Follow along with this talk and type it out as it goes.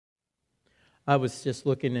I was just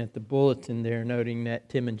looking at the bulletin there, noting that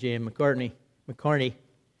Tim and Jan McCartney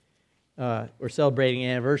were celebrating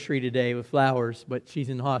an anniversary today with flowers, but she's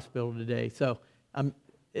in the hospital today. So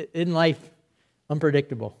in life,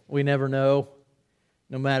 unpredictable. We never know,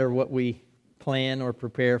 no matter what we plan or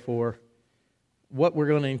prepare for, what we're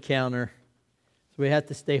going to encounter. So we have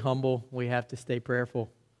to stay humble. We have to stay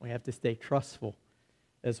prayerful. We have to stay trustful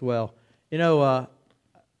as well. You know,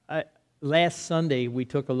 last Sunday we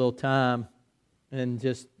took a little time and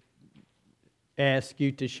just asked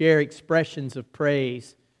you to share expressions of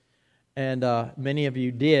praise, and many of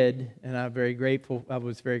you did, and I'm very grateful. I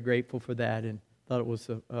was very grateful for that, and thought it was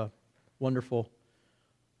a wonderful.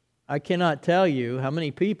 I cannot tell you how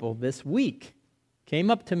many people this week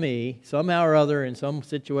came up to me somehow or other in some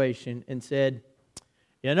situation and said,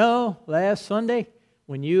 you know, last Sunday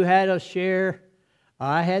when you had us share,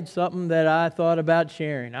 I had something that I thought about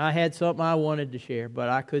sharing. I had something I wanted to share, but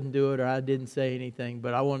I couldn't do it or I didn't say anything,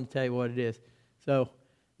 but I want to tell you what it is. So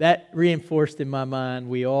that reinforced in my mind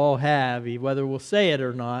we all have, whether we'll say it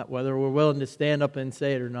or not, whether we're willing to stand up and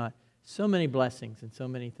say it or not, so many blessings and so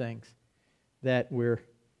many things that we're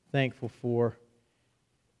thankful for.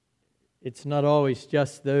 It's not always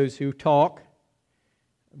just those who talk,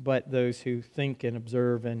 but those who think and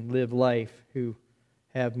observe and live life, who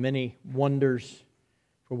have many wonders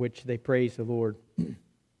for which they praise the Lord.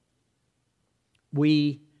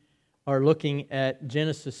 We are looking at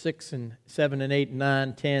Genesis 6 and 7 and 8 and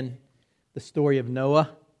 9, 10, the story of Noah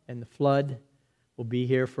and the flood. We'll be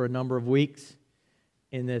here for a number of weeks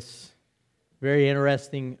in this very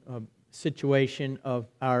interesting situation of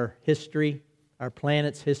our history, our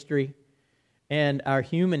planet's history, and our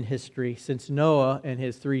human history, since Noah and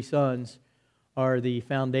his 3 sons are the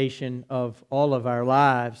foundation of all of our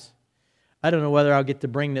lives. I don't know whether I'll get to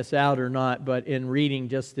bring this out or not, but in reading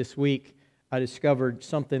just this week, I discovered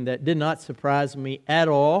something that did not surprise me at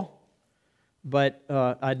all, but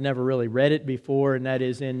I'd never really read it before, and that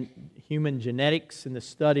is in human genetics and the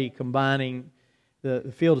study combining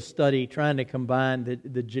the field of study trying to combine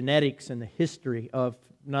the genetics and the history of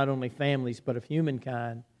not only families but of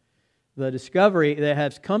humankind. The discovery that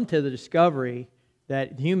has come to the discovery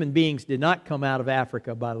that human beings did not come out of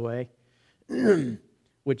Africa, by the way,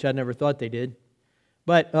 which I never thought they did,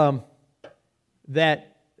 but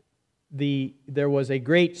that there was a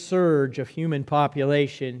great surge of human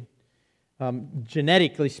population,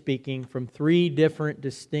 genetically speaking, from 3 different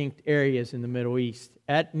distinct areas in the Middle East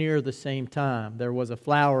at near the same time. There was a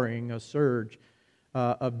flowering, a surge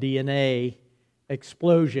of DNA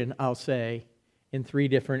explosion, I'll say, in 3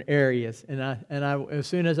 different areas. And I, as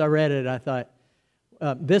soon as I read it, I thought,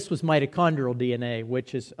 this was mitochondrial DNA,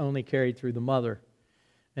 which is only carried through the mother.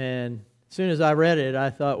 And as soon as I read it, I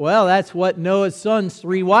thought, well, that's what Noah's son's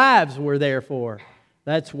 3 wives were there for.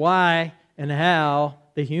 That's why and how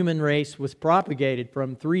the human race was propagated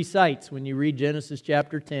from 3 sites. When you read Genesis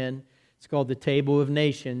chapter 10, it's called the Table of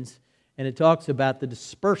Nations, and it talks about the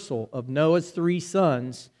dispersal of Noah's 3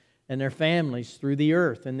 sons and their families through the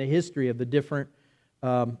earth and the history of the different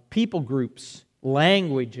people groups,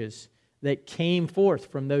 languages that came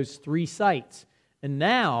forth from those 3 sites. And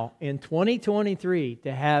now, in 2023,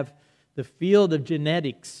 to have the field of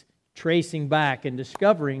genetics tracing back and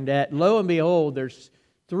discovering that, lo and behold, there's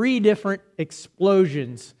 3 different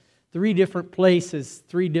explosions, 3 different places,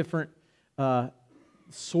 3 different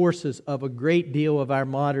sources of a great deal of our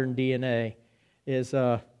modern DNA is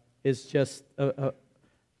just a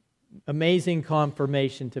amazing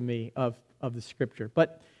confirmation to me of the Scripture.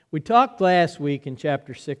 But we talked last week in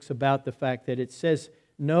chapter 6 about the fact that it says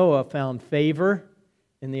Noah found favor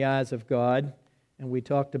in the eyes of God, and we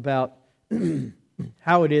talked about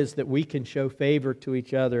how it is that we can show favor to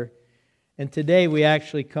each other. And today we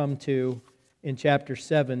actually come to, in chapter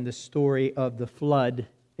 7, the story of the flood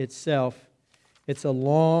itself. It's a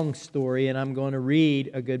long story, and I'm going to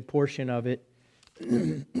read a good portion of it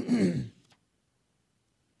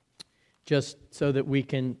just so that we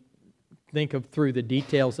can think through the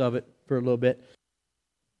details of it for a little bit.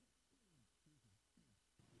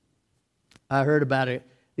 I heard about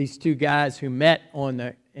these 2 guys who met on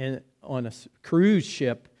a cruise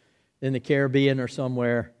ship in the Caribbean or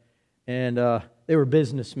somewhere, and they were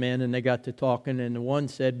businessmen, and they got to talking, and the one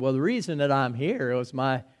said, well, the reason that I'm here was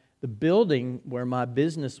the building where my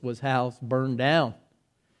business was housed burned down,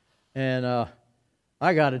 and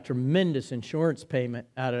I got a tremendous insurance payment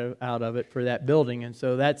out of it for that building, and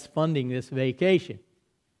so that's funding this vacation.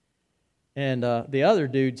 And the other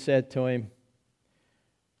dude said to him,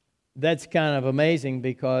 that's kind of amazing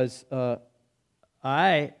because the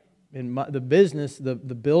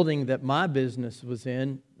building that my business was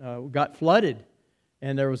in got flooded,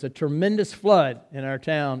 and there was a tremendous flood in our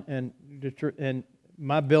town, and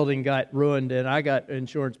my building got ruined, and I got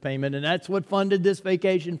insurance payment, and that's what funded this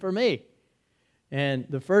vacation for me. And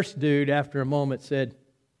the first dude, after a moment, said,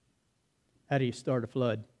 "How do you start a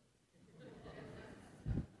flood?"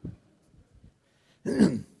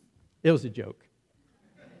 It was a joke.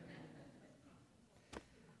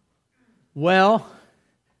 Well,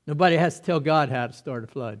 nobody has to tell God how to start a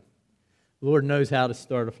flood. The Lord knows how to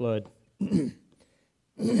start a flood.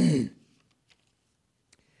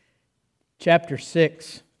 Chapter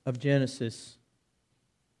 6 of Genesis,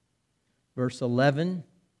 verse 11.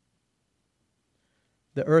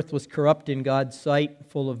 The earth was corrupt in God's sight,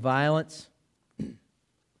 full of violence.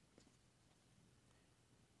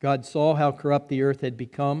 God saw how corrupt the earth had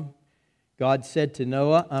become. God said to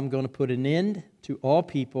Noah, "I'm going to put an end to all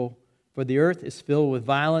people, for the earth is filled with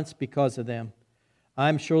violence because of them.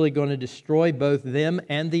 I'm surely going to destroy both them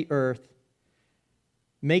and the earth.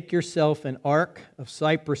 Make yourself an ark of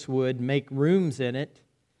cypress wood, make rooms in it,"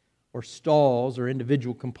 or stalls or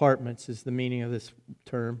individual compartments is the meaning of this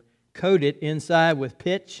term. "Coat it inside with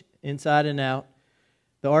pitch, inside and out.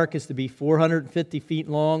 The ark is to be 450 feet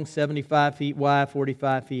long, 75 feet wide,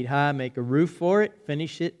 45 feet high. Make a roof for it.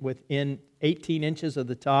 Finish it within 18 inches of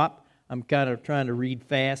the top." I'm kind of trying to read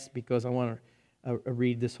fast because I want to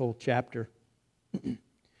read this whole chapter.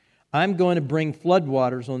 "I'm going to bring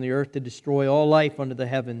floodwaters on the earth to destroy all life under the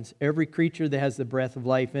heavens. Every creature that has the breath of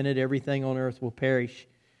life in it, everything on earth will perish.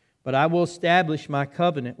 But I will establish my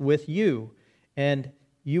covenant with you, and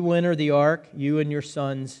you will enter the ark, you and your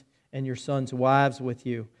sons wives with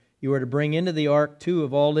you. You are to bring into the ark 2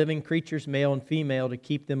 of all living creatures, male and female, to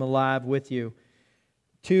keep them alive with you.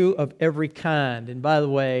 2 of every kind." And by the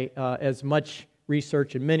way, as much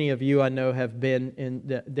research, and many of you I know have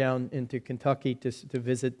been down into Kentucky to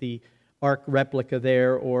visit the ark replica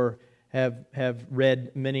there, or have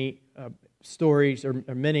read many stories or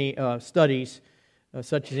many studies,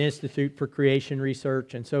 such as the Institute for Creation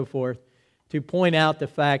Research and so forth, to point out the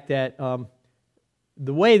fact that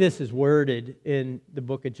the way this is worded in the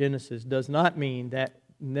book of Genesis does not mean that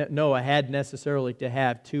Noah had necessarily to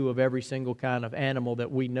have 2 of every single kind of animal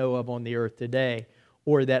that we know of on the earth today,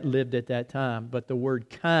 or that lived at that time. But the word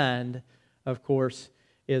kind, of course,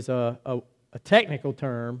 is a technical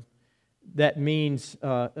term that means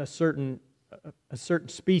a certain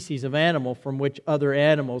species of animal from which other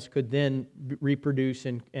animals could then reproduce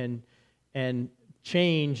and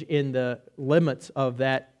change in the limits of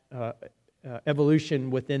that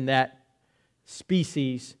evolution within that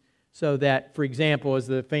species, so that, for example, as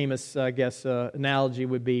the famous, analogy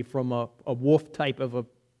would be, from a wolf type of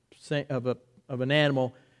an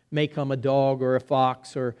animal may come a dog or a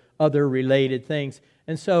fox or other related things.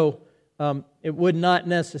 And so it would not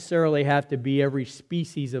necessarily have to be every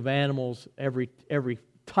species of animals, every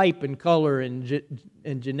type and color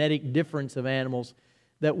and genetic difference of animals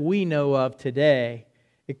that we know of today.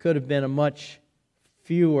 It could have been a much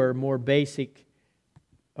fewer, more basic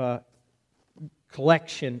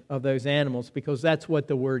collection of those animals, because that's what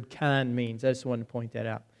the word kind means. I just wanted to point that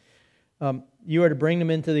out. You are to bring them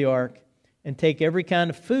into the ark and take every kind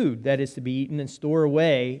of food that is to be eaten and store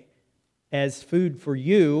away as food for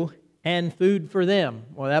you and food for them.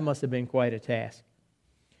 Well, that must have been quite a task.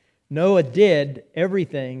 Noah did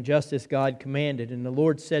everything just as God commanded. And the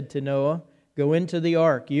Lord said to Noah, "Go into the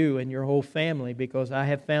ark, you and your whole family, because I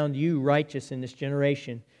have found you righteous in this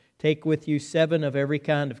generation. Take with you 7 of every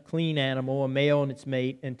kind of clean animal, a male and its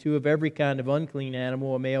mate, and 2 of every kind of unclean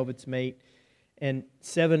animal, a male of its mate, and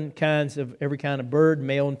 7 kinds of every kind of bird,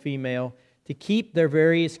 male and female, to keep their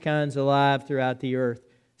various kinds alive throughout the earth.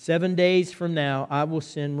 7 days from now I will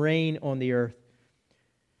send rain on the earth.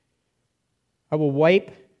 I will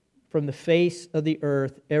wipe from the face of the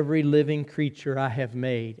earth every living creature I have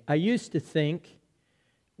made." I used to think,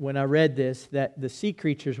 when I read this, that the sea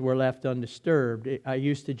creatures were left undisturbed. I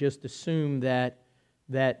used to just assume that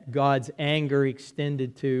God's anger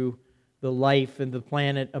extended to the life and the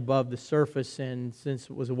planet above the surface, and since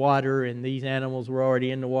it was water and these animals were already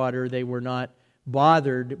in the water, they were not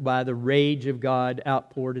bothered by the rage of God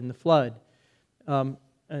outpoured in the flood.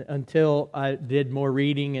 Until I did more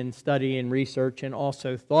reading and study and research, and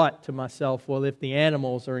also thought to myself, well, if the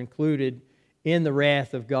animals are included in the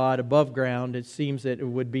wrath of God above ground, it seems that it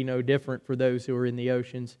would be no different for those who are in the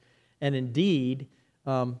oceans. And indeed,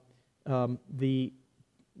 the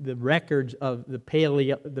records of the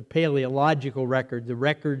paleological records, the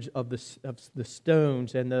records of the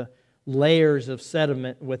stones and the layers of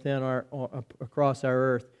sediment within across our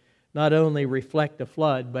earth, not only reflect a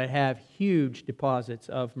flood, but have huge deposits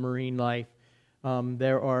of marine life.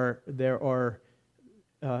 There are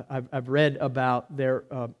I've read about their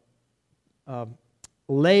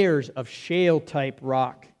layers of shale-type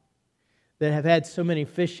rock that have had so many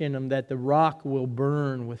fish in them that the rock will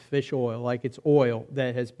burn with fish oil, like it's oil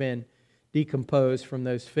that has been decomposed from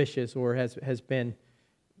those fishes or has been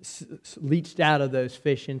leached out of those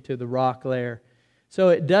fish into the rock layer. So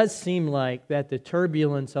it does seem like that the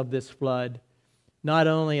turbulence of this flood not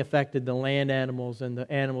only affected the land animals and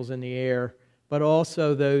the animals in the air, but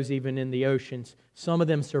also those even in the oceans. Some of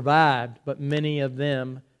them survived, but many of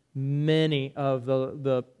the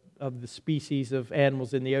species of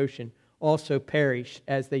animals in the ocean also perished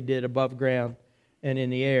as they did above ground and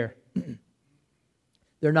in the air.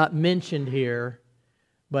 They're not mentioned here,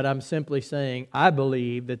 but I'm simply saying I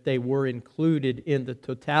believe that they were included in the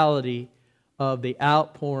totality of the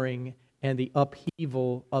outpouring and the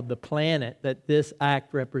upheaval of the planet that this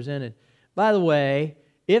act represented. By the way,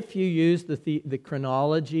 if you use the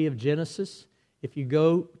chronology of Genesis, if you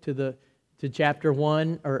go to chapter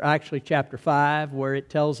 1, or actually chapter 5, where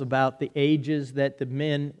it tells about the ages that the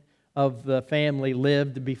men of the family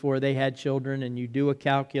lived before they had children, and you do a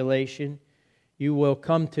calculation, you will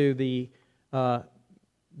come to the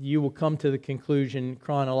conclusion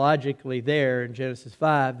chronologically there in Genesis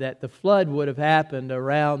 5 that the flood would have happened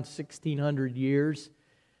around 1,600 years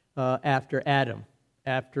after Adam,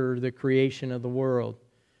 after the creation of the world.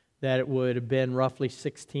 That it would have been roughly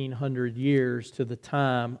 1,600 years to the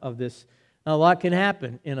time of this. Now, a lot can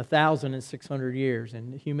happen in 1,600 years,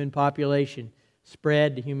 and the human population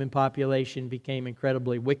spread. The human population became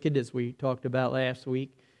incredibly wicked, as we talked about last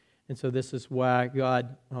week. And so this is why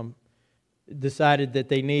God decided that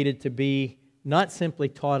they needed to be not simply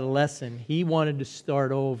taught a lesson. He wanted to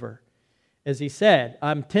start over. As he said,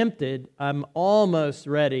 I'm tempted, I'm almost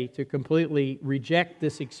ready to completely reject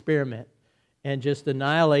this experiment and just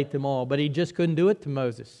annihilate them all. But he just couldn't do it to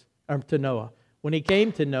Noah. When he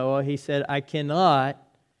came to Noah, he said, I cannot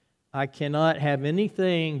have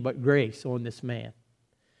anything but grace on this man.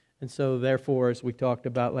 And so therefore, as we talked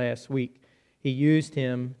about last week, he used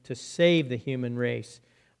him to save the human race.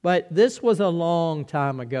 But this was a long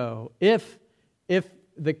time ago. If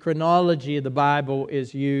the chronology of the Bible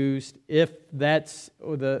is used, if that's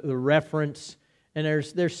the reference, and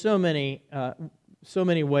there's so many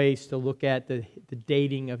ways to look at the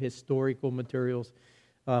dating of historical materials.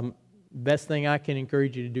 Best thing I can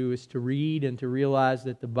encourage you to do is to read and to realize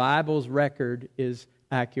that the Bible's record is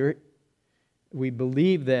accurate. We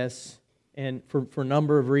believe this, and for a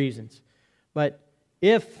number of reasons. But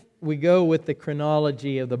if we go with the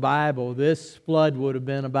chronology of the Bible, this flood would have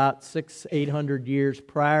been about 600-800 years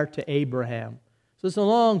prior to Abraham. So it's a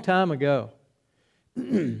long time ago.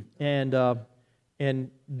 And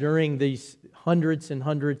during these hundreds and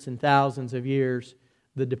hundreds and thousands of years,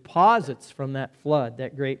 the deposits from that flood,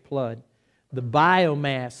 that great flood, the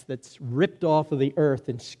biomass that's ripped off of the earth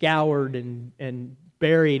and scoured and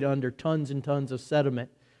buried under tons and tons of sediment,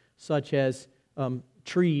 such as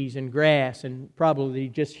trees and grass and probably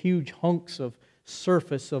just huge hunks of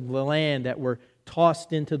surface of the land that were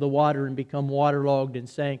tossed into the water and become waterlogged and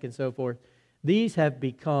sank and so forth. These have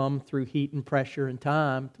become, through heat and pressure and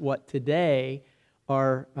time, what today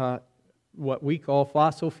are what we call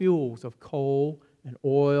fossil fuels of coal and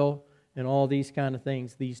oil and all these kind of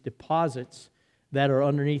things. These deposits that are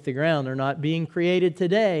underneath the ground are not being created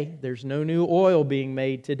today. There's no new oil being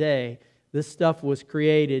made today. This stuff was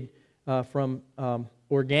created from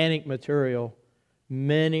organic material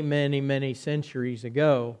many, many, many centuries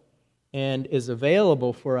ago and is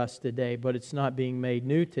available for us today, but it's not being made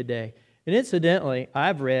new today. And incidentally,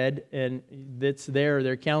 I've read, and it's there,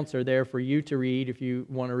 their accounts are there for you to read if you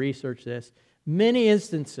want to research this, many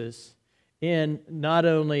instances in not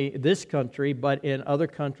only this country, but in other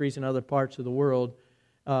countries and other parts of the world,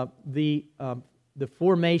 the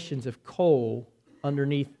formations of coal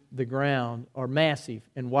underneath the ground are massive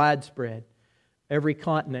and widespread. Every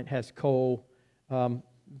continent has coal.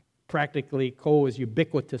 Practically, coal is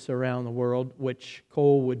ubiquitous around the world, which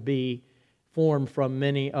coal would be formed from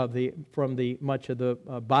much of the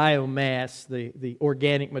biomass, the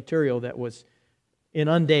organic material that was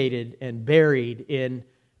inundated and buried in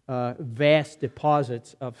vast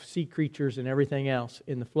deposits of sea creatures and everything else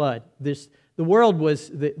in the flood. The world was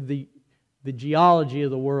the geology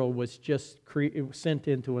of the world was just sent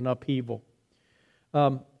into an upheaval.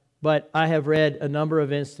 But I have read a number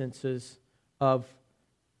of instances of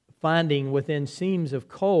finding within seams of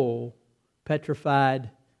coal petrified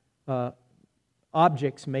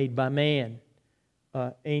objects made by man,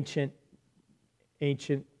 ancient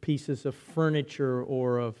pieces of furniture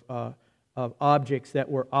or of objects that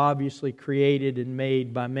were obviously created and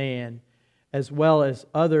made by man, as well as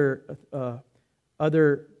other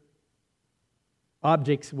other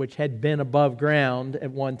objects which had been above ground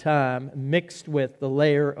at one time, mixed with the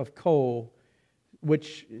layer of coal,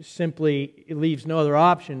 which simply leaves no other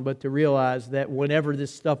option but to realize that whenever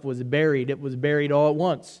this stuff was buried, it was buried all at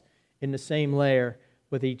once in the same layer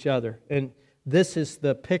with each other. And this is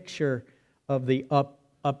the picture of the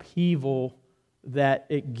upheaval that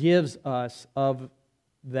it gives us of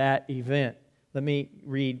that event. Let me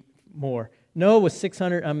read more. Noah was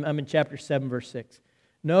 600, I'm in chapter 7, verse 6.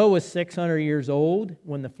 Noah was 600 years old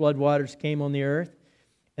when the floodwaters came on the earth,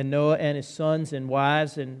 and Noah and his sons and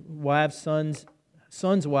wives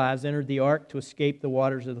sons' wives entered the ark to escape the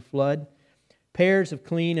waters of the flood. Pairs of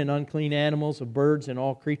clean and unclean animals, of birds and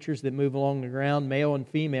all creatures that move along the ground, male and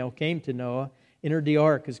female, came to Noah, entered the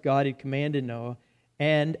ark as God had commanded Noah,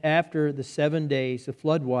 and after the 7 days the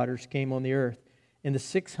floodwaters came on the earth. In the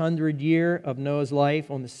 600th year of Noah's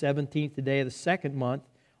life, on the 17th day of the second month,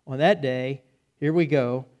 on that day, here we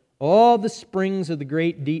go, all the springs of the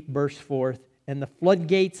great deep burst forth, and the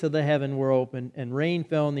floodgates of the heaven were opened, and rain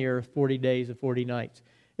fell on the earth 40 days and 40 nights.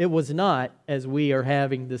 It was not, as we are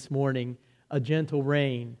having this morning, a gentle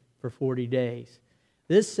rain for 40 days.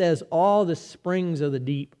 This says all the springs of the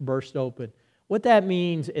deep burst open. What that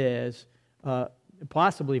means is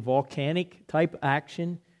possibly volcanic type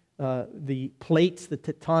action, the plates, the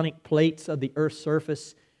tectonic plates of the earth's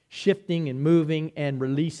surface shifting and moving and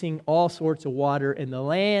releasing all sorts of water, and the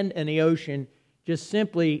land and the ocean just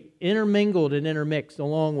simply intermingled and intermixed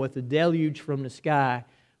along with the deluge from the sky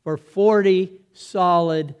for 40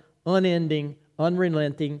 solid, unending,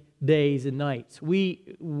 unrelenting days and nights.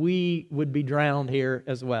 We would be drowned here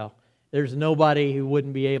as well. There's nobody who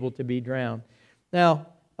wouldn't be able to be drowned. Now,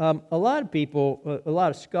 a lot of people, a lot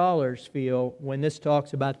of scholars feel when this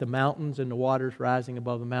talks about the mountains and the waters rising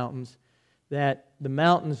above the mountains, that the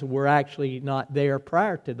mountains were actually not there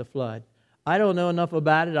prior to the flood. I don't know enough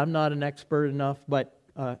about it. I'm not an expert enough, but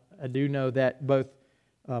I do know that both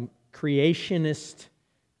creationist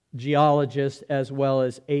geologists as well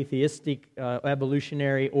as atheistic,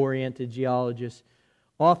 evolutionary-oriented geologists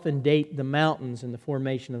often date the mountains and the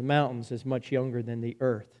formation of the mountains as much younger than the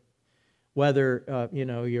earth. Whether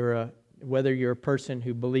you're a person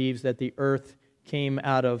who believes that the earth came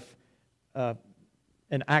out of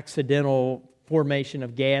an accidental formation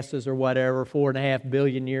of gases or whatever 4.5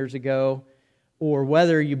 billion years ago, or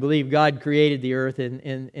whether you believe God created the earth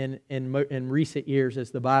in recent years,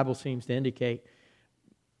 as the Bible seems to indicate.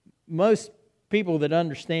 Most people that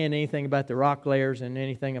understand anything about the rock layers and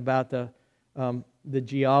anything about the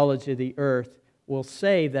geology of the earth will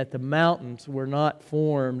say that the mountains were not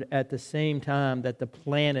formed at the same time that the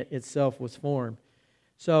planet itself was formed.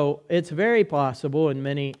 So it's very possible, and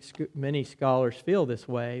many scholars feel this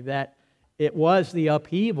way, that it was the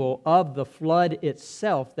upheaval of the flood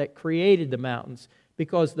itself that created the mountains,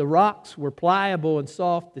 because the rocks were pliable and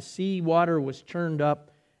soft, the sea water was churned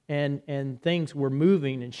up, and things were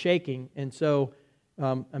moving and shaking. And so,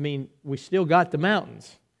 we still got the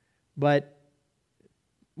mountains, but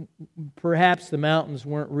perhaps the mountains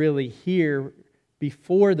weren't really here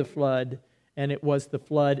before the flood, and it was the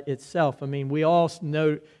flood itself. We all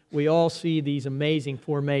see these amazing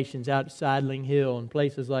formations out at Sidling Hill and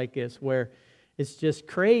places like this where it's just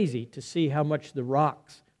crazy to see how much the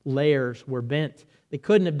rocks layers were bent. They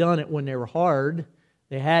couldn't have done it when they were hard.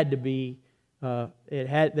 They had to be. There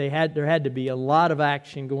had to be a lot of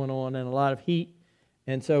action going on and a lot of heat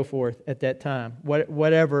and so forth at that time.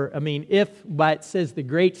 Whatever. If by it says the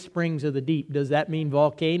great springs of the deep, does that mean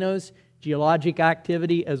volcanoes, geologic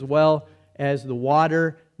activity, as well as the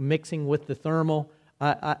water mixing with the thermal?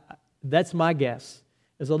 That's my guess.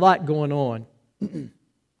 There's a lot going on.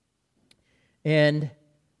 And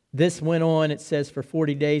this went on, it says, for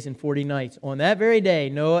 40 days and 40 nights. On that very day,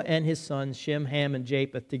 Noah and his sons, Shem, Ham, and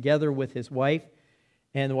Japheth, together with his wife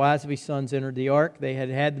and the wives of his sons, entered the ark. They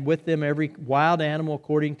had with them every wild animal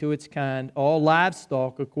according to its kind, all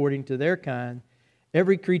livestock according to their kind,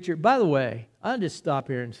 every creature. By the way, I'll just stop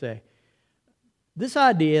here and say, this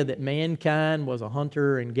idea that mankind was a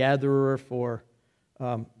hunter and gatherer for,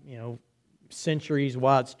 centuries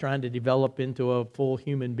while it's trying to develop into a full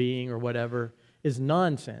human being or whatever is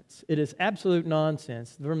nonsense. It is absolute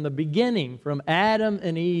nonsense. From the beginning, from Adam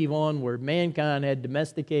and Eve onward, mankind had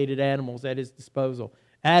domesticated animals at his disposal.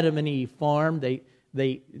 Adam and Eve farmed. They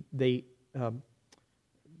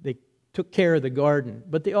took care of the garden,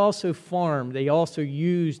 but they also farmed. They also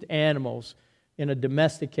used animals in a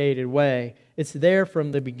domesticated way. It's there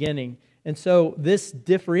from the beginning. And so this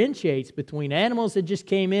differentiates between animals that just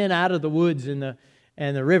came in out of the woods and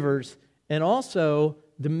the rivers, and also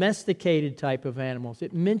domesticated type of animals.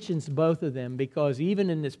 It mentions both of them because even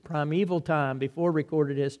in this primeval time, before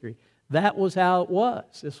recorded history, that was how it was.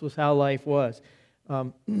 This was how life was.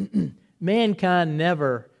 Mankind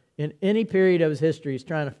never, in any period of his history, is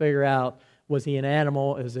trying to figure out, was he an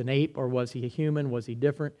animal, was he an ape, or was he a human? Was he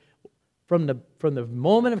different? From the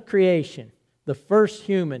moment of creation, the first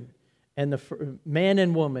human and the man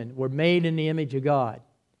and woman were made in the image of God.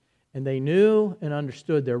 And they knew and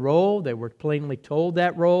understood their role. They were plainly told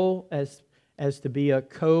that role as to be a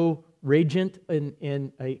co-regent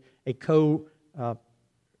in a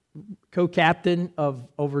co-captain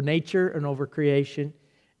over nature and over creation.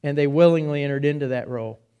 And they willingly entered into that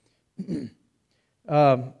role.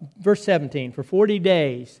 Verse 17, for 40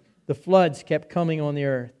 days the floods kept coming on the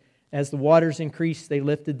earth. As the waters increased, they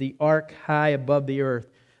lifted the ark high above the earth.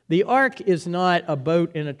 The ark is not a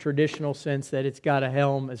boat in a traditional sense that it's got a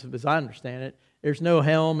helm, as I understand it. There's no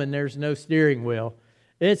helm and there's no steering wheel.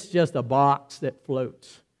 It's just a box that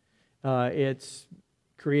floats. It's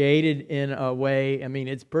created in a way,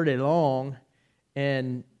 it's pretty long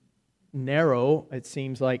and narrow, it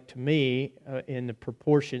seems like to me, in the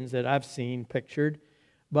proportions that I've seen pictured.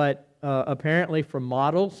 But apparently from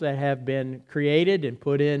models that have been created and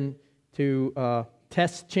put into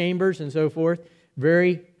test chambers and so forth,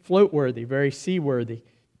 very float-worthy, very seaworthy.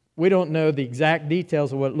 We don't know the exact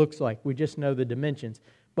details of what it looks like. We just know the dimensions.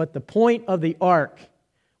 But the point of the ark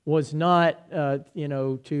was not,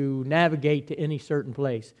 to navigate to any certain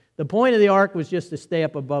place. The point of the ark was just to stay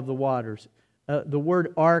up above the waters. The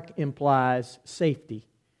word ark implies safety.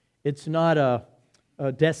 It's not a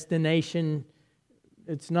destination.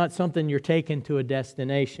 It's not something you're taking to a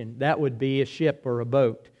destination. That would be a ship or a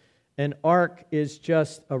boat. An ark is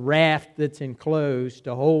just a raft that's enclosed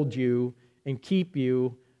to hold you and keep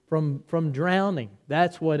you from drowning.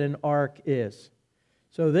 That's what an ark is.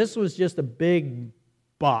 So this was just a big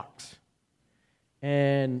box.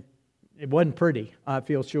 And it wasn't pretty, I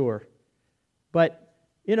feel sure. But,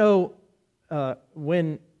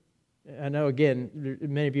 when, I know again,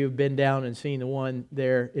 many of you have been down and seen the one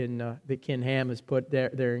there in that Ken Ham has put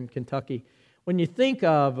there in Kentucky. When you think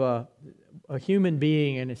of a human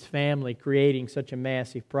being and his family creating such a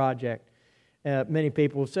massive project, many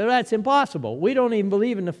people say, that's impossible. We don't even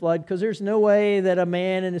believe in the flood because there's no way that a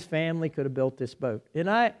man and his family could have built this boat. And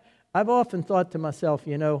I've often thought to myself,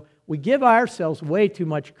 we give ourselves way too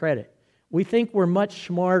much credit. We think we're much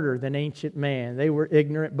smarter than ancient man. They were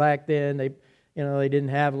ignorant back then. They didn't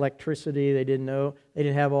have electricity. They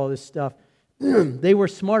didn't have all this stuff. They were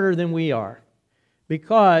smarter than we are.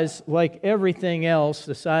 Because, like everything else,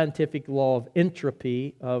 the scientific law of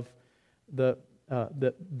entropy, of the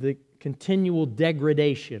continual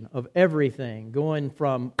degradation of everything, going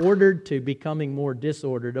from ordered to becoming more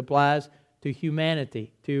disordered, applies to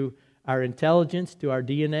humanity, to our intelligence, to our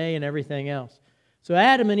DNA, and everything else. So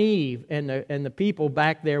Adam and Eve and the people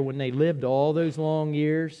back there, when they lived all those long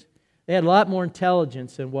years, they had a lot more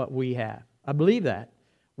intelligence than what we have. I believe that.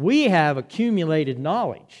 We have accumulated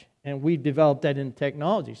knowledge. And we've developed that in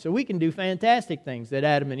technology. So we can do fantastic things that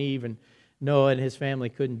Adam and Eve and Noah and his family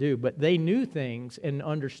couldn't do. But they knew things and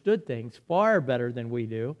understood things far better than we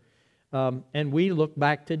do. And we look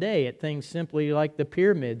back today at things simply like the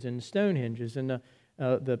pyramids and the Stonehenges and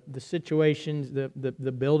the situations,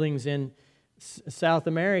 the buildings in South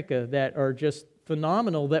America that are just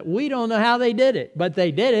phenomenal, that we don't know how they did it. But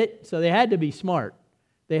they did it, so they had to be smart.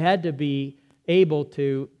 They had to be able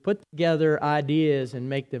to put together ideas and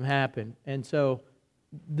make them happen. And so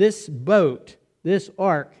this boat, this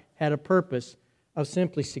ark, had a purpose of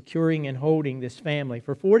simply securing and holding this family.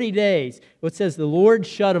 For 40 days, it says the Lord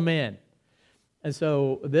shut them in. And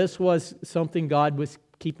so this was something God was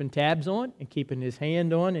keeping tabs on and keeping His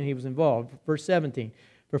hand on, and He was involved. Verse 17,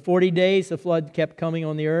 for 40 days the flood kept coming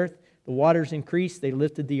on the earth. The waters increased. They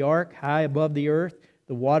lifted the ark high above the earth.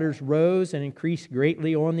 The waters rose and increased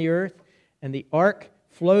greatly on the earth. And the ark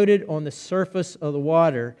floated on the surface of the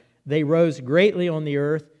water. They rose greatly on the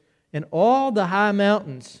earth, and all the high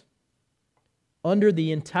mountains under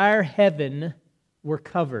the entire heaven were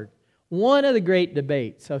covered. One of the great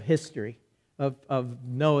debates of history, of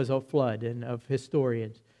Noah's flood and of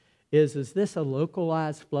historians, is this a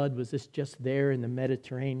localized flood? Was this just there in the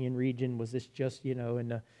Mediterranean region? Was this just,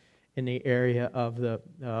 in the area of the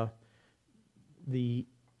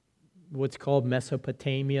what's called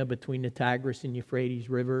Mesopotamia, between the Tigris and Euphrates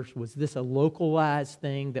rivers? Was this a localized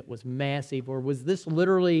thing that was massive, or was this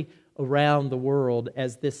literally around the world,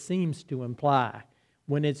 as this seems to imply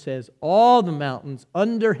when it says all the mountains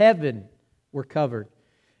under heaven were covered?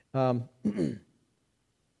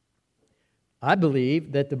 I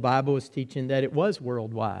believe that the Bible is teaching that it was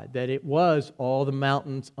worldwide, that it was all the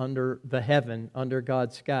mountains under the heaven, under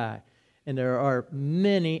God's sky. And there are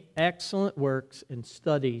many excellent works and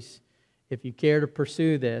studies. If you care to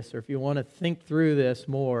pursue this, or if you want to think through this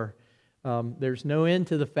more, there's no end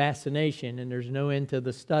to the fascination and there's no end to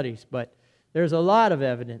the studies. But there's a lot of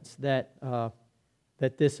evidence that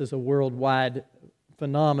that this is a worldwide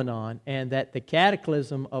phenomenon, and that the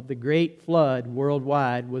cataclysm of the great flood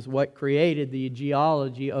worldwide was what created the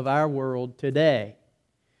geology of our world today,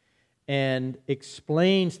 and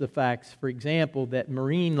explains the facts, for example, that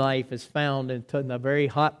marine life is found in the very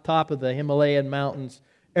hot top of the Himalayan mountains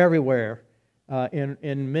everywhere,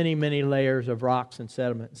 in many, many layers of rocks and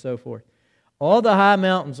sediment and so forth. All the high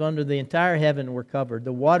mountains under the entire heaven were covered.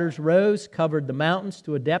 The waters rose, covered the mountains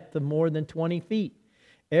to a depth of more than 20 feet.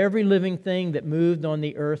 Every living thing that moved on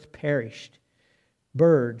the earth perished.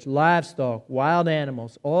 Birds, livestock, wild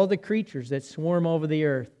animals, all the creatures that swarm over the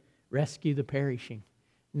earth, rescue the perishing.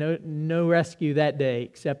 No rescue that day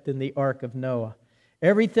except in the ark of Noah.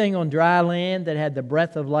 Everything on dry land that had the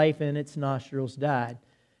breath of life in its nostrils died.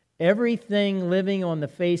 Everything living on the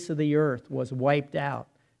face of the earth was wiped out.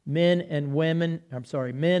 Men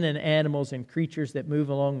and animals and creatures that move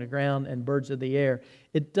along the ground and birds of the air.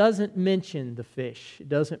 It doesn't mention the fish. It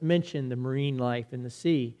doesn't mention the marine life in the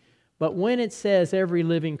sea. But when it says every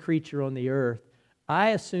living creature on the earth, I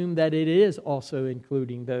assume that it is also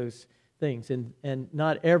including those things. And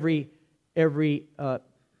not every one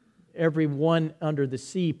under the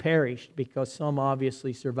sea perished, because some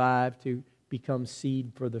obviously survived to become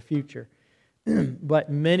seed for the future.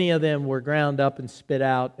 But many of them were ground up and spit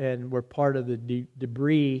out and were part of the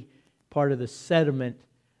debris, part of the sediment,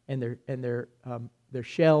 and their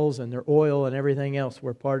shells and their oil and everything else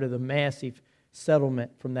were part of the massive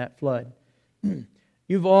settlement from that flood.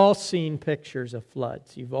 You've all seen pictures of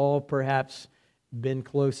floods. You've all perhaps been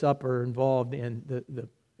close up or involved in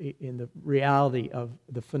the reality of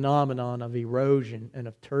the phenomenon of erosion and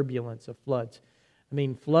of turbulence of floods. I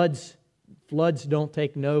mean, floods don't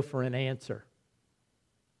take no for an answer.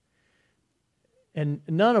 And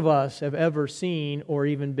none of us have ever seen or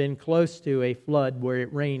even been close to a flood where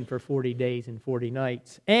it rained for 40 days and 40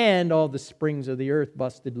 nights, and all the springs of the earth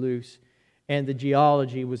busted loose, and the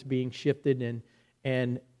geology was being shifted,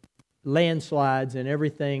 and landslides and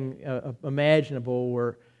everything imaginable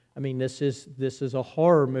were. I mean, this is a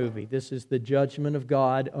horror movie. This is the judgment of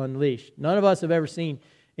God unleashed. None of us have ever seen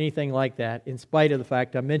anything like that, in spite of the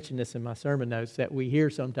fact, I mentioned this in my sermon notes, that we hear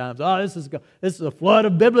sometimes, this is a flood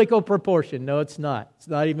of biblical proportion. No, it's not. It's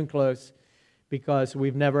not even close, because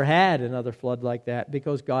we've never had another flood like that,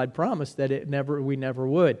 because God promised that we never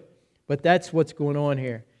would. But that's what's going on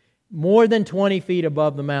here. More than 20 feet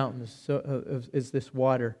above the mountains is this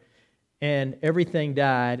water, and everything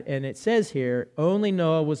died. And it says here, only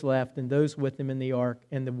Noah was left and those with him in the ark,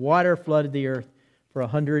 and the water flooded the earth for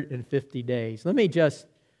 150 days. Let me just...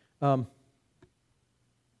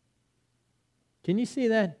 can you see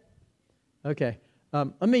that? Okay.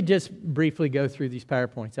 Let me just briefly go through these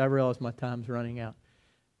PowerPoints. I realize my time's running out.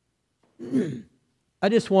 I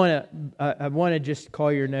want to just call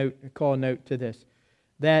a note to this,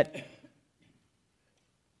 that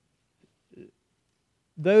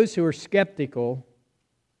those who are skeptical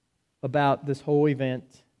about this whole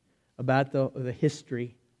event, about the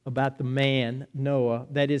history, about the man, Noah,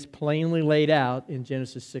 that is plainly laid out in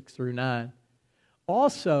Genesis 6 through 9,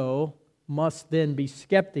 also must then be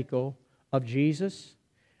skeptical of Jesus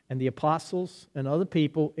and the apostles and other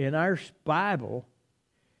people in our Bible,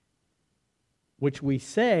 which we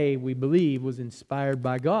say we believe was inspired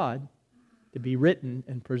by God to be written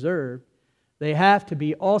and preserved. They have to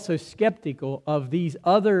be also skeptical of these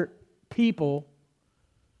other people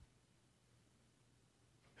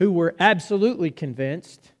who were absolutely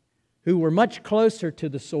convinced, who were much closer to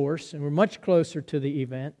the source and were much closer to the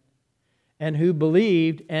event, and who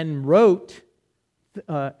believed and wrote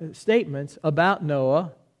statements about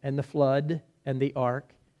Noah and the flood and the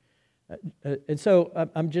ark. And so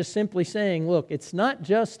I'm just simply saying, look, it's not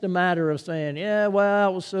just a matter of saying, yeah, well,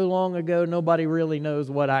 it was so long ago, nobody really knows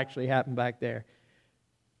what actually happened back there.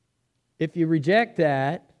 If you reject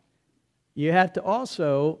that, you have to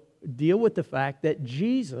also deal with the fact that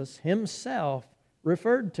Jesus himself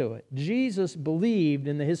referred to it. Jesus believed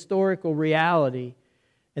in the historical reality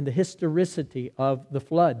and the historicity of the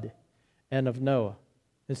flood and of Noah.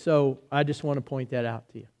 And so I just want to point that out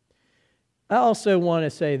to you. I also want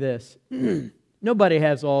to say this. Nobody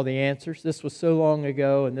has all the answers. This was so long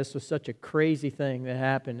ago, and this was such a crazy thing that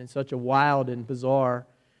happened, and such a wild and bizarre,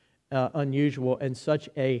 unusual, and such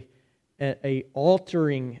a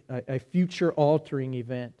future-altering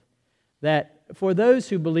event, that for those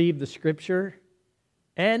who believe the Scripture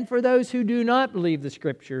and for those who do not believe the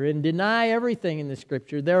Scripture and deny everything in the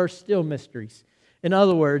Scripture, there are still mysteries. In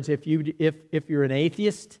other words, if you're an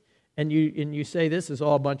atheist and you say this is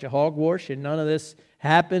all a bunch of hogwash and none of this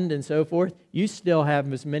happened and so forth, you still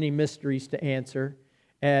have as many mysteries to answer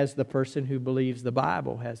as the person who believes the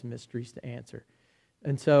Bible has mysteries to answer.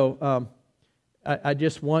 And so I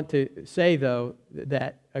just want to say, though,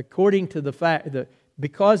 that according to the fact that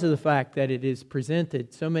because of the fact that it is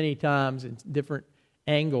presented so many times in different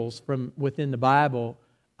angles from within the Bible,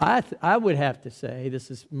 I would have to say, this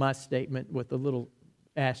is my statement with a little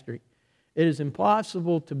asterisk, it is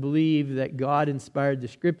impossible to believe that God inspired the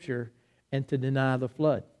Scripture and to deny the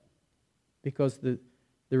flood. Because the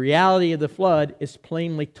reality of the flood is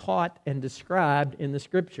plainly taught and described in the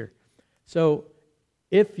Scripture. So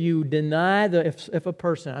if you deny if a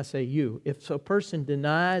person, I say you, if a person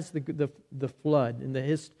denies the flood and the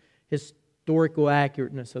historical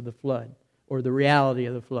accurateness of the flood or the reality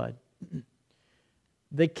of the flood,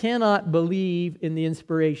 they cannot believe in the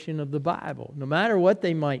inspiration of the Bible, no matter what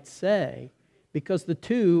they might say, because the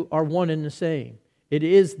two are one and the same. It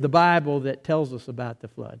is the Bible that tells us about the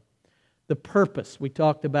flood. The purpose, we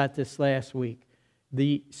talked about this last week,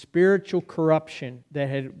 the spiritual corruption that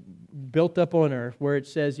had built up on earth, where it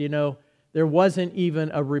says, there wasn't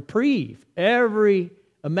even a reprieve. Every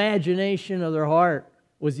imagination of their heart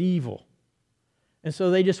was evil. And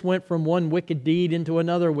so they just went from one wicked deed into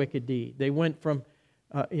another wicked deed. They went from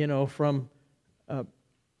a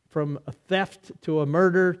theft to a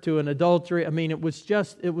murder to an adultery. I mean, it was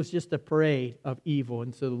just a parade of evil.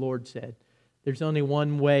 And so the Lord said, there's only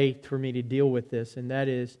one way for me to deal with this, and that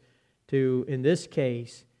is to, in this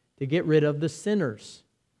case, to get rid of the sinners,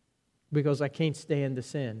 because I can't stand the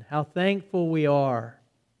sin. How thankful we are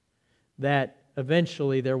that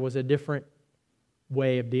eventually there was a different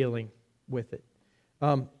way of dealing with it.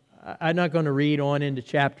 I'm not going to read on into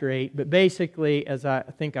chapter 8, but basically, as I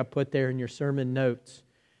think I put there in your sermon notes,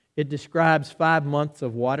 it describes 5 months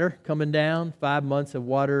of water coming down, 5 months of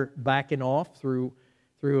water backing off through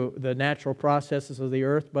the natural processes of the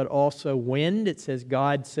earth, but also wind. It says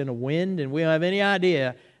God sent a wind, and we don't have any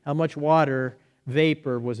idea how much water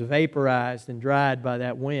vapor was vaporized and dried by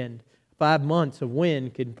that wind. 5 months of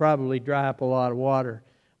wind could probably dry up a lot of water.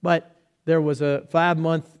 But there was a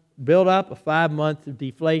 5-month build-up, a 5-month of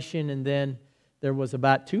deflation, and then there was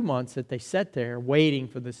about 2 months that they sat there waiting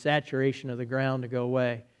for the saturation of the ground to go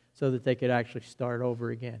away so that they could actually start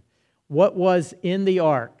over again. What was in the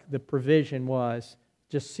ark, the provision was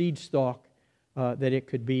just seed stalk, that it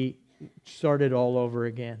could be started all over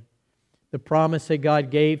again. The promise that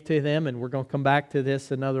God gave to them, and we're going to come back to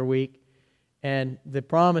this another week, and the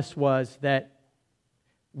promise was that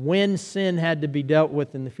when sin had to be dealt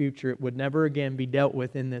with in the future, it would never again be dealt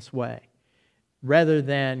with in this way. Rather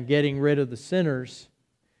than getting rid of the sinners,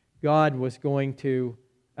 God was going to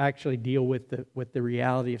actually deal with the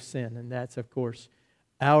reality of sin, and that's, of course,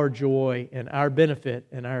 our joy and our benefit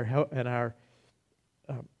and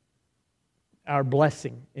our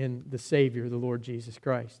blessing in the Savior, the Lord Jesus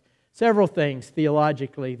Christ. Several things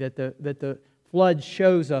theologically that the flood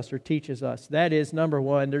shows us or teaches us. That is, number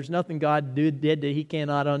one, there's nothing God did that He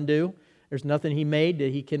cannot undo. There's nothing He made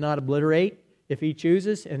that He cannot obliterate. If He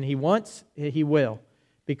chooses and He wants, He will.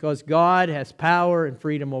 Because God has power and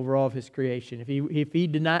freedom over all of His creation. If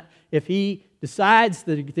He decides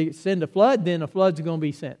to send a flood, then a flood's going to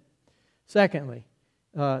be sent. Secondly,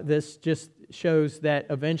 this just shows that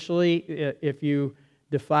eventually, if you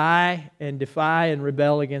defy and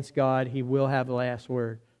rebel against God, He will have the last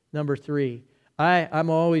word. Number three, I'm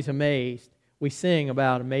always amazed. We sing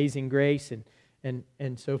about amazing grace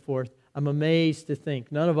and so forth. I'm amazed to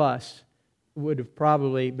think none of us would have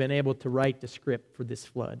probably been able to write the script for this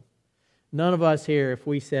flood. None of us here, if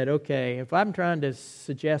we said, okay, if I'm trying to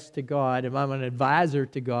suggest to God, if I'm an advisor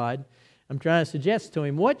to God, I'm trying to suggest to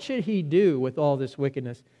Him, what should He do with all this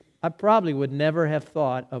wickedness? I probably would never have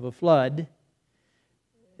thought of a flood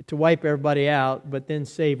to wipe everybody out, but then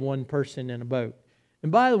save one person in a boat.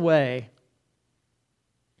 And by the way,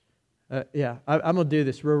 I'm going to do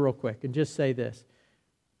this real quick and just say this.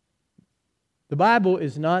 The Bible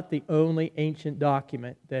is not the only ancient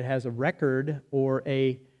document that has a record or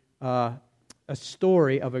a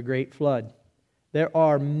story of a great flood. There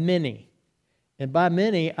are many. And by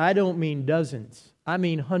many, I don't mean dozens. I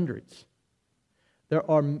mean hundreds. There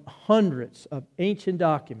are hundreds of ancient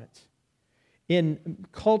documents in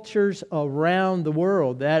cultures around the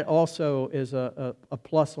world. That also is a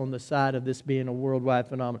plus on the side of this being a worldwide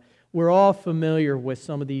phenomenon. We're all familiar with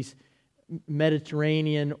some of these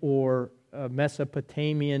Mediterranean or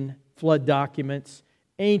Mesopotamian flood documents,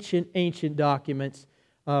 ancient documents,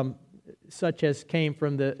 such as came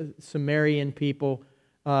from the Sumerian people,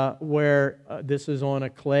 where this is on a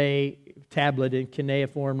clay tablet in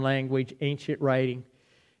cuneiform language, ancient writing.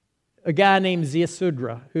 A guy named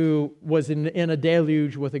Ziusudra, who was in a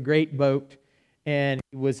deluge with a great boat, and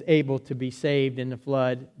he was able to be saved in the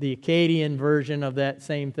flood. The Akkadian version of that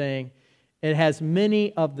same thing. It has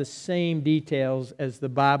many of the same details as the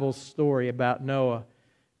Bible's story about Noah.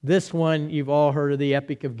 This one, you've all heard of the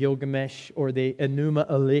Epic of Gilgamesh, or the Enuma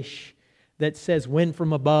Elish, that says when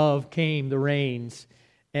from above came the rains,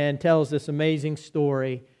 and tells this amazing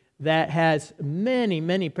story that has many,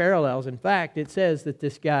 many parallels. In fact, it says that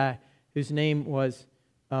this guy, whose name was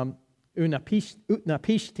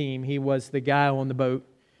Utnapishtim, he was the guy on the boat,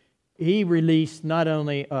 he released not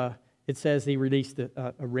only, it says he released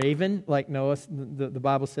a raven, like Noah, the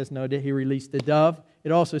Bible says Noah did. He released a dove.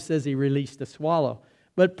 It also says he released a swallow.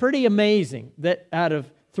 But pretty amazing that out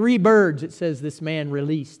of 3 birds, it says this man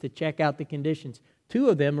released to check out the conditions. 2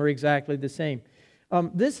 of them are exactly the same.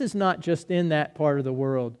 This is not just in that part of the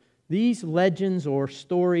world. These legends or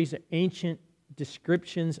stories, ancient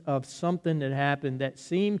descriptions of something that happened that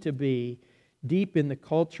seem to be deep in the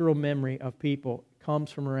cultural memory of people, comes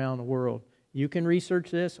from around the world. You can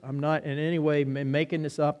research this. I'm not in any way making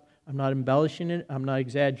this up. I'm not embellishing it. I'm not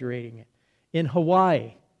exaggerating it. In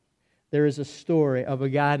Hawaii, there is a story of a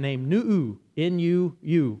guy named Nu'u,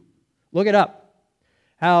 N-U-U. Look it up.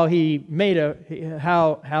 How he made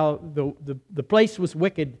how the place was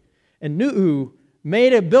wicked, and Nu'u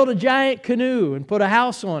built a giant canoe and put a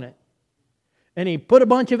house on it, and he put a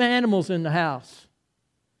bunch of animals in the house.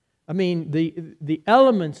 I mean, the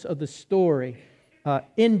elements of the story.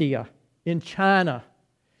 India, in China,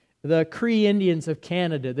 the Cree Indians of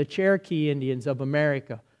Canada, the Cherokee Indians of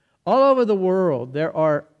America, all over the world, there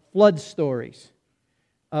are flood stories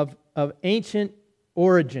of ancient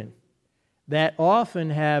origin that often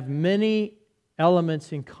have many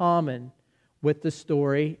elements in common with the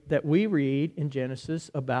story that we read in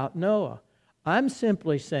Genesis about Noah. I'm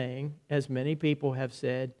simply saying, as many people have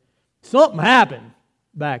said, something happened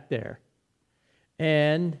back there.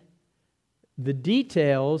 And the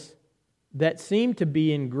details that seem to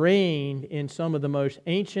be ingrained in some of the most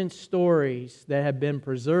ancient stories that have been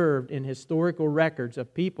preserved in historical records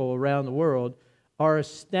of people around the world are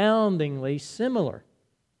astoundingly similar.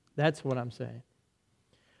 That's what I'm saying.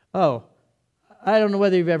 Oh, I don't know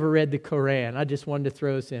whether you've ever read the Quran. I just wanted to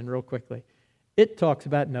throw this in real quickly. It talks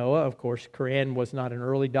about Noah. Of course, Quran was not an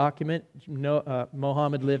early document.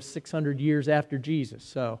 Muhammad lived 600 years after Jesus,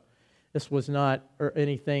 so this was not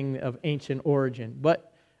anything of ancient origin.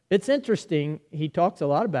 But it's interesting, he talks a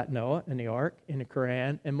lot about Noah and the ark in the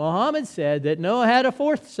Quran, and Muhammad said that Noah had a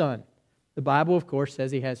 4th son. The Bible, of course,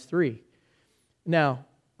 says he has 3. Now,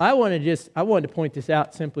 I wanted to point this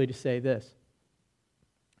out simply to say this.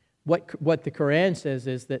 What the Quran says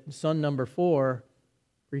is that son number 4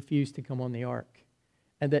 refused to come on the ark,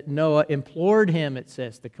 and that Noah implored him, it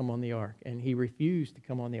says, to come on the ark, and he refused to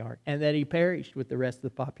come on the ark, and that he perished with the rest of the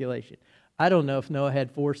population. I don't know if Noah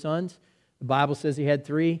had 4 sons. The Bible says he had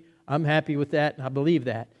 3. I'm happy with that, and I believe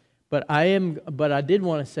that. But I did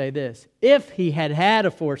want to say this. If he had a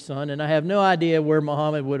 4th son, and I have no idea where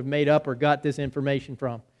Muhammad would have made up or got this information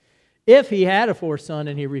from. If he had a 4th son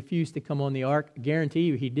and he refused to come on the ark, I guarantee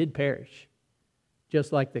you he did perish.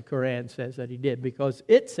 Just like the Quran says that he did. Because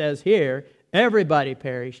it says here, everybody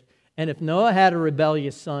perished. And if Noah had a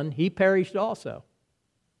rebellious son, he perished also.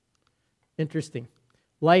 Interesting.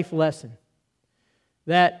 Life lesson.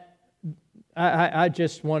 That I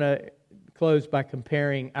just want to close by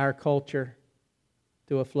comparing our culture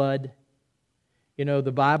to a flood. You know,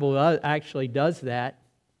 the Bible actually does that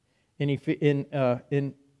in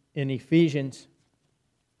Ephesians.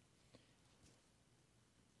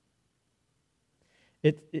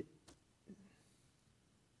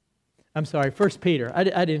 I'm sorry, 1 Peter. I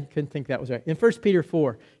couldn't think that was right. In 1 Peter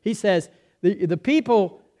 4, he says, the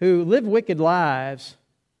people who live wicked lives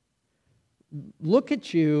look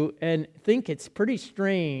at you and think it's pretty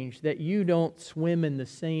strange that you don't swim in the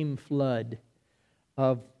same flood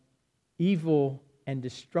of evil and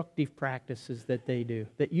destructive practices that they do,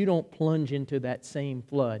 that you don't plunge into that same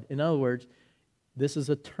flood. In other words, this is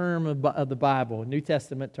a term of the Bible, a New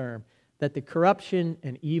Testament term, that the corruption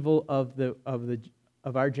and evil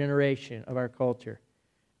of our generation, of our culture,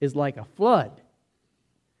 is like a flood.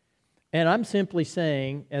 And I'm simply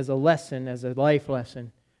saying, as a lesson, as a life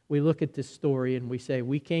lesson, we look at this story and we say,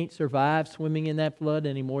 we can't survive swimming in that flood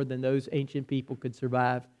any more than those ancient people could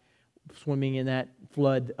survive swimming in that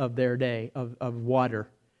flood of their day, of water.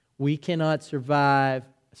 We cannot survive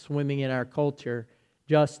swimming in our culture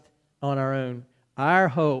just on our own. Our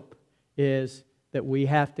hope is that we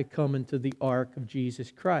have to come into the ark of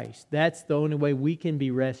Jesus Christ. That's the only way we can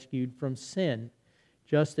be rescued from sin,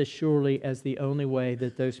 just as surely as the only way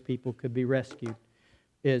that those people could be rescued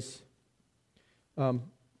is.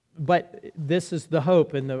 But this is the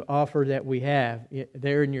hope and the offer that we have.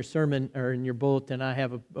 There in your sermon or in your bulletin, I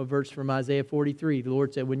have a verse from Isaiah 43. The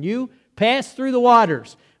Lord said, when you pass through the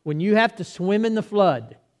waters, when you have to swim in the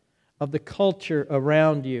flood of the culture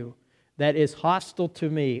around you that is hostile to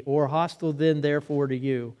me, or hostile then therefore to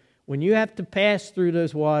you, when you have to pass through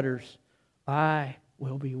those waters, I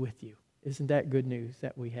will be with you. Isn't that good news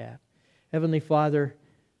that we have? Heavenly Father,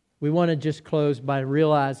 we want to just close by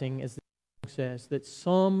realizing, as the song says, that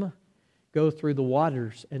some go through the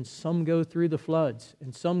waters, and some go through the floods,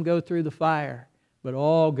 and some go through the fire, but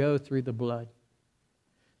all go through the blood.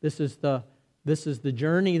 This is the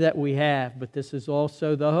journey that we have, but this is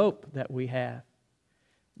also the hope that we have,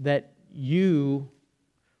 that you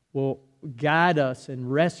will guide us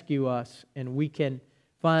and rescue us, and we can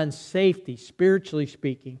find safety, spiritually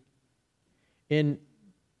speaking, in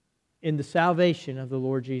the salvation of the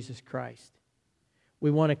Lord Jesus Christ.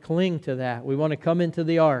 We want to cling to that. We want to come into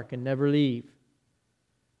the ark and never leave,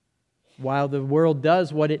 while the world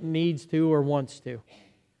does what it needs to or wants to.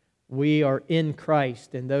 We are in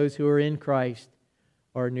Christ, and those who are in Christ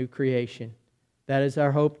are a new creation. That is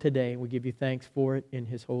our hope today. We give you thanks for it in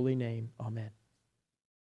His holy name. Amen.